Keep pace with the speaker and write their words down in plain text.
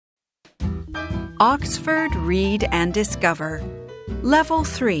Oxford Read and Discover. Level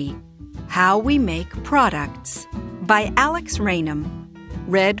 3. How We Make Products. By Alex Raynham.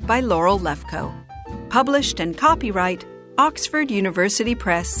 Read by Laurel Lefko. Published and copyright Oxford University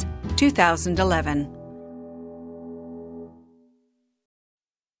Press, 2011.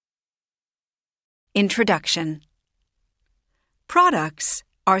 Introduction. Products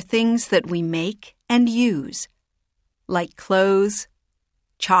are things that we make and use, like clothes,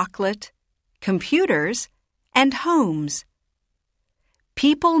 chocolate, computers, and homes.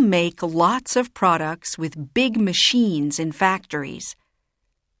 People make lots of products with big machines in factories.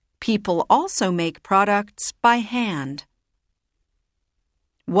 People also make products by hand.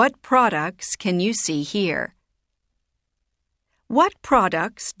 What products can you see here? What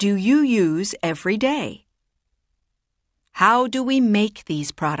products do you use every day? How do we make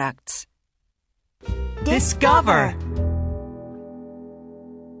these products? Discover!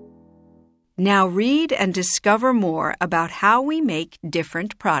 Now read and discover more about how we make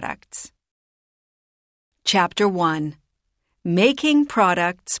different products. Chapter 1. Making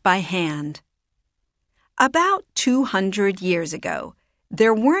Products by Hand. About 200 years ago,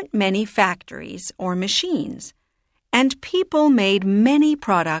 there weren't many factories or machines, and people made many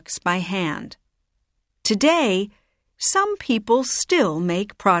products by hand. Today, some people still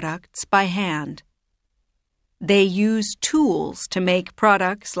make products by hand. They use tools to make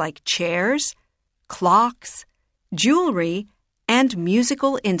products like chairs, clocks, jewelry, and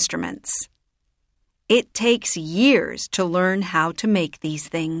musical instruments. It takes years to learn how to make these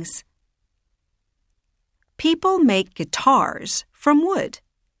things. People make guitars from wood.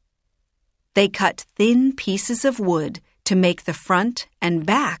 They cut thin pieces of wood to make the front and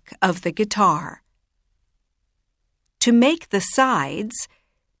back of the guitar. To make the sides,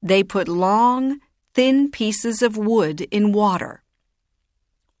 they put long, thin pieces of wood in water.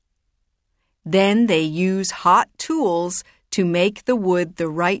 Then they use hot tools to make the wood the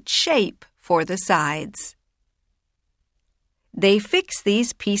right shape for the sides. They fix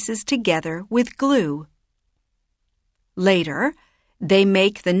these pieces together with glue. Later, they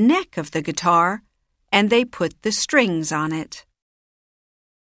make the neck of the guitar and they put the strings on it.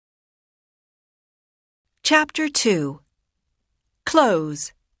 Chapter 2.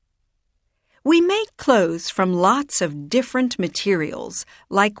 Clothes. We make clothes from lots of different materials,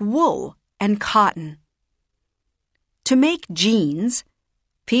 like wool and cotton. To make jeans,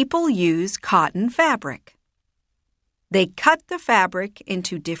 people use cotton fabric. They cut the fabric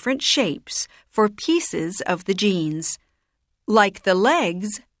into different shapes for pieces of the jeans, like the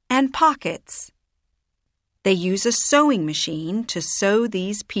legs and pockets. They use a sewing machine to sew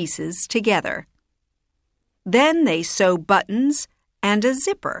these pieces together. Then they sew buttons and a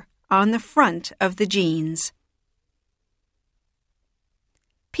zipper on the front of the jeans.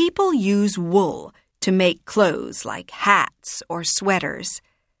 People use wool to make clothes like hats or sweaters.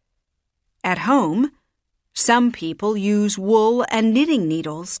 At home, some people use wool and knitting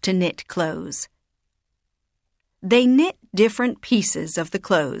needles to knit clothes. They knit different pieces of the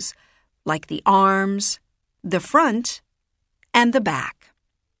clothes, like the arms, the front, and the back.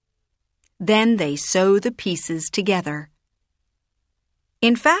 Then they sew the pieces together.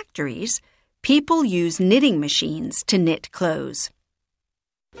 In factories, people use knitting machines to knit clothes.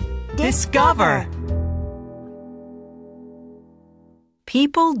 Discover!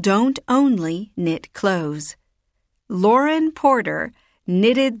 People don't only knit clothes. Lauren Porter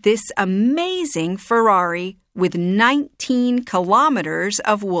knitted this amazing Ferrari with 19 kilometers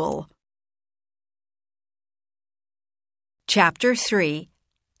of wool. Chapter 3.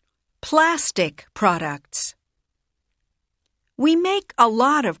 Plastic products. We make a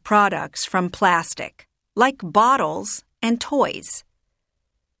lot of products from plastic, like bottles and toys.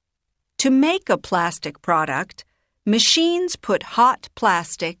 To make a plastic product, machines put hot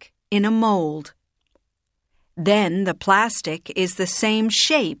plastic in a mold. Then the plastic is the same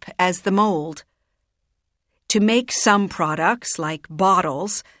shape as the mold. To make some products, like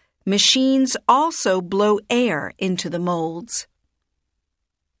bottles, machines also blow air into the molds.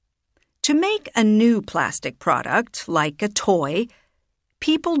 To make a new plastic product, like a toy,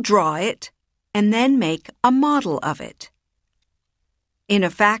 people draw it and then make a model of it. In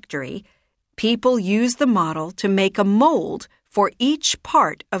a factory, people use the model to make a mold for each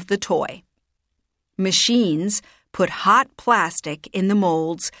part of the toy. Machines put hot plastic in the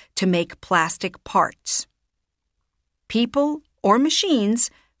molds to make plastic parts. People or machines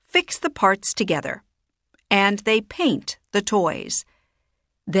fix the parts together, and they paint the toys.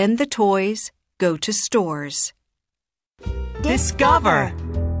 Then the toys go to stores. Discover!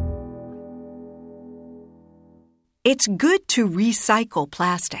 It's good to recycle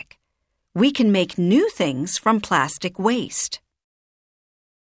plastic. We can make new things from plastic waste.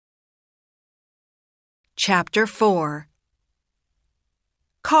 Chapter 4.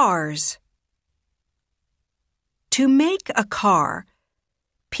 Cars. To make a car,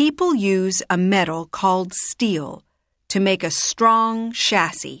 people use a metal called steel to make a strong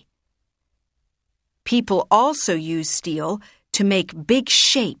chassis. People also use steel to make big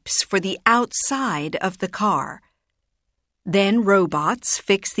shapes for the outside of the car. Then robots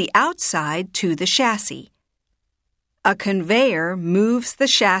fix the outside to the chassis. A conveyor moves the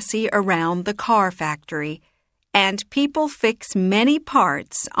chassis around the car factory, and people fix many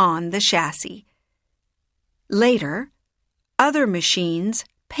parts on the chassis. Later, other machines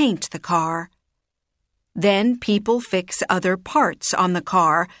paint the car. Then people fix other parts on the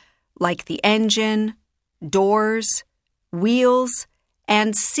car, like the engine, doors, wheels,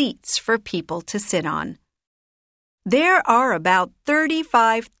 and seats for people to sit on. There are about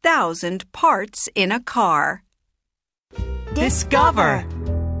 35,000 parts in a car. Discover!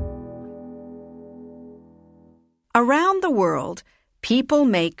 Around the world, people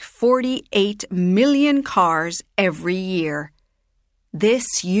make 48 million cars every year.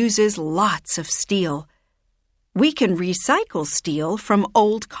 This uses lots of steel. We can recycle steel from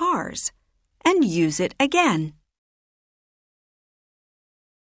old cars and use it again.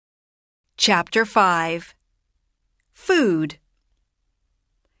 Chapter 5. Food.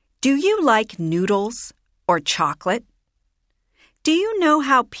 Do you like noodles or chocolate? Do you know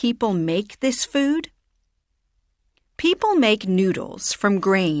how people make this food? People make noodles from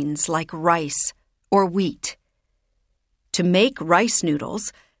grains like rice or wheat. To make rice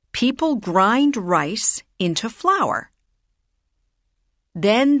noodles, people grind rice into flour.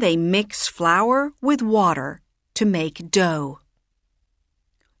 Then they mix flour with water to make dough.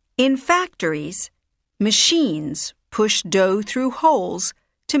 In factories, machines push dough through holes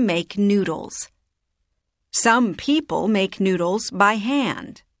to make noodles. Some people make noodles by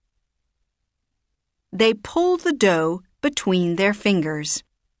hand. They pull the dough between their fingers.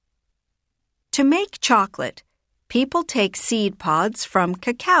 To make chocolate, people take seed pods from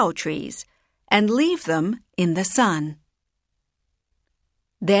cacao trees and leave them in the sun.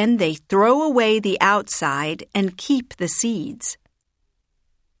 Then they throw away the outside and keep the seeds.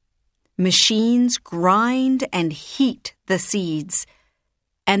 Machines grind and heat the seeds,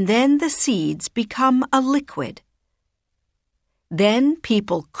 and then the seeds become a liquid. Then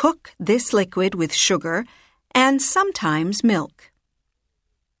people cook this liquid with sugar and sometimes milk.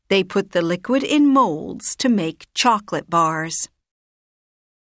 They put the liquid in molds to make chocolate bars.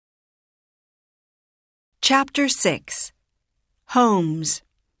 Chapter 6. Homes.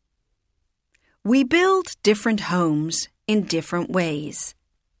 We build different homes in different ways.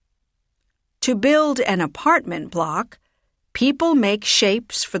 To build an apartment block, people make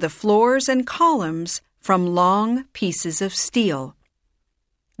shapes for the floors and columns from long pieces of steel.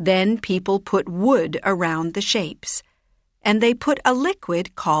 Then people put wood around the shapes, and they put a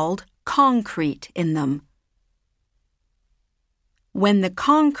liquid called concrete in them. When the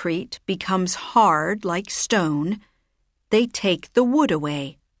concrete becomes hard like stone, they take the wood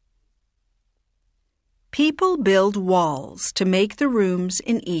away. People build walls to make the rooms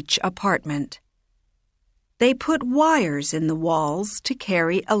in each apartment. They put wires in the walls to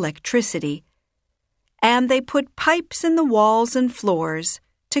carry electricity, and they put pipes in the walls and floors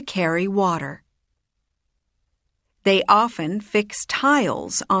to carry water. They often fix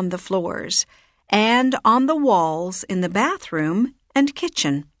tiles on the floors and on the walls in the bathroom and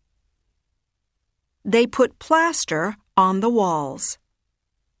kitchen. They put plaster on the walls.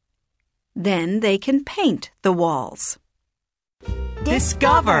 Then they can paint the walls.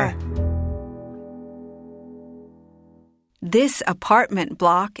 Discover! This apartment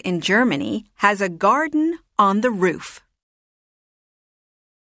block in Germany has a garden on the roof.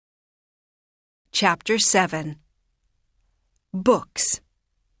 Chapter 7. Books.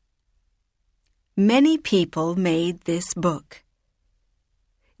 Many people made this book.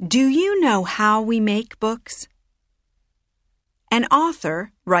 Do you know how we make books? An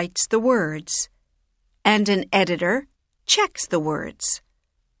author writes the words, and an editor checks the words.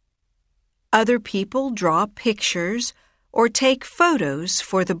 Other people draw pictures or take photos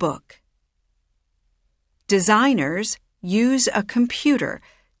for the book. Designers use a computer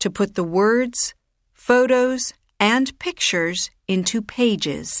to put the words, photos, and pictures into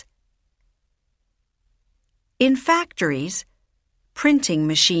pages. In factories, printing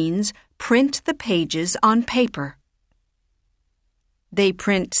machines print the pages on paper. They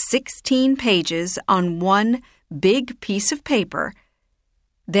print 16 pages on one big piece of paper.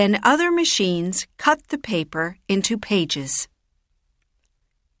 Then other machines cut the paper into pages.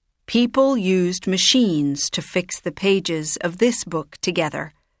 People used machines to fix the pages of this book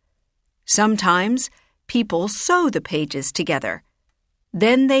together. Sometimes people sew the pages together.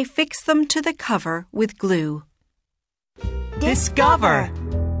 Then they fix them to the cover with glue. Discover.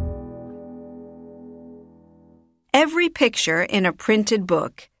 Every picture in a printed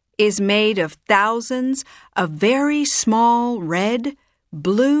book is made of thousands of very small red,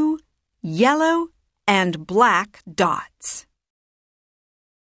 blue, yellow, and black dots.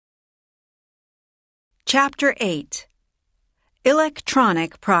 Chapter 8.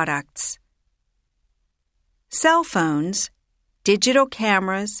 Electronic Products. Cell phones, digital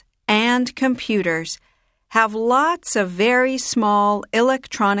cameras, and computers have lots of very small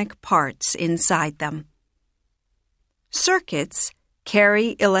electronic parts inside them. Circuits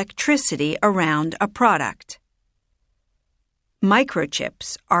carry electricity around a product.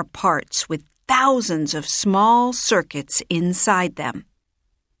 Microchips are parts with thousands of small circuits inside them.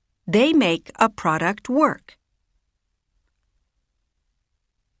 They make a product work.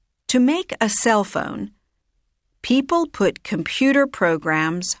 To make a cell phone, people put computer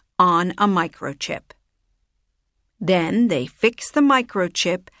programs on a microchip. Then they fix the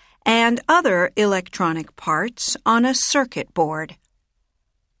microchip and other electronic parts on a circuit board.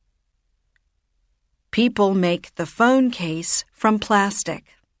 People make the phone case from plastic.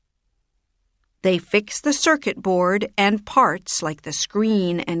 They fix the circuit board and parts like the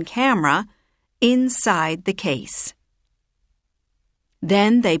screen and camera inside the case.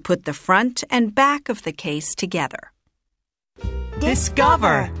 Then they put the front and back of the case together.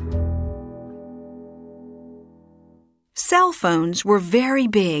 Discover. Cell phones were very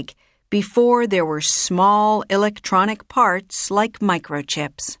big before there were small electronic parts like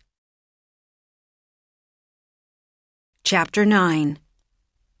microchips. Chapter 9.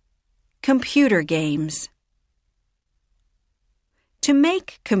 Computer games. To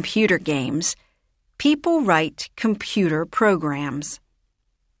make computer games, people write computer programs.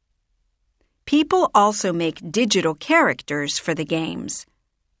 People also make digital characters for the games.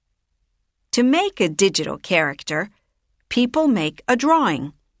 To make a digital character, people make a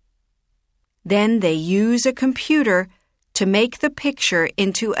drawing. Then they use a computer to make the picture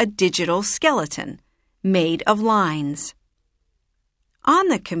into a digital skeleton made of lines. On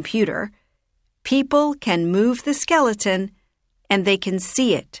the computer, people can move the skeleton and they can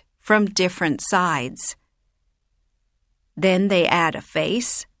see it from different sides. Then they add a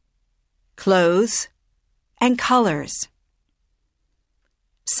face, clothes, and colors.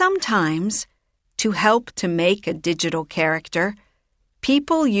 Sometimes, to help to make a digital character,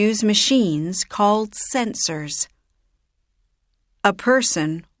 people use machines called sensors. A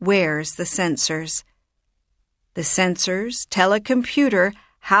person wears the sensors. The sensors tell a computer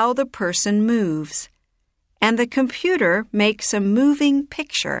how the person moves, and the computer makes a moving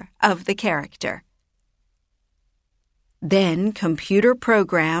picture of the character. Then computer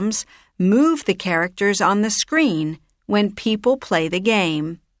programs move the characters on the screen when people play the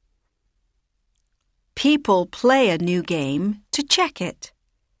game. People play a new game to check it.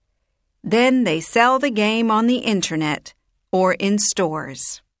 Then they sell the game on the internet or in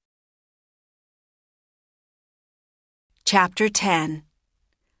stores. Chapter 10.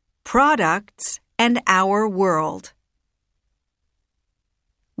 Products and Our World.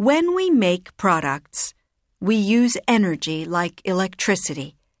 When we make products, we use energy like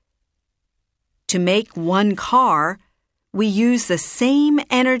electricity. To make one car, we use the same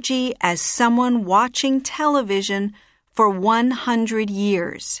energy as someone watching television for 100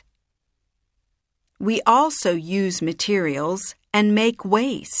 years. We also use materials and make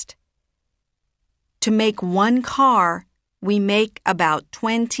waste. To make one car, we make about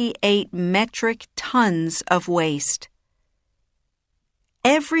 28 metric tons of waste.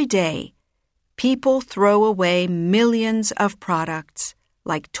 Every day, people throw away millions of products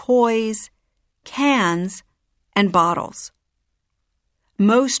like toys, cans, and bottles.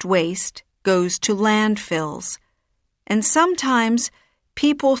 Most waste goes to landfills, and sometimes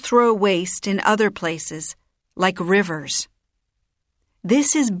people throw waste in other places, like rivers.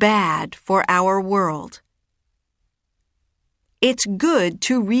 This is bad for our world. It's good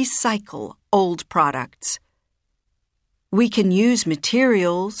to recycle old products. We can use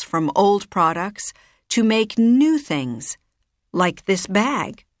materials from old products to make new things, like this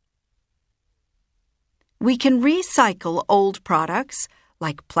bag. We can recycle old products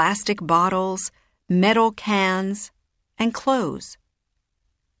like plastic bottles, metal cans, and clothes.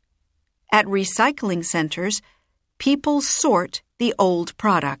 At recycling centers, people sort the old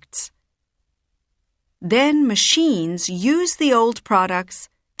products. Then machines use the old products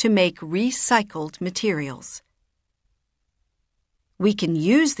to make recycled materials. We can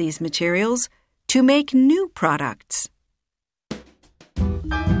use these materials to make new products.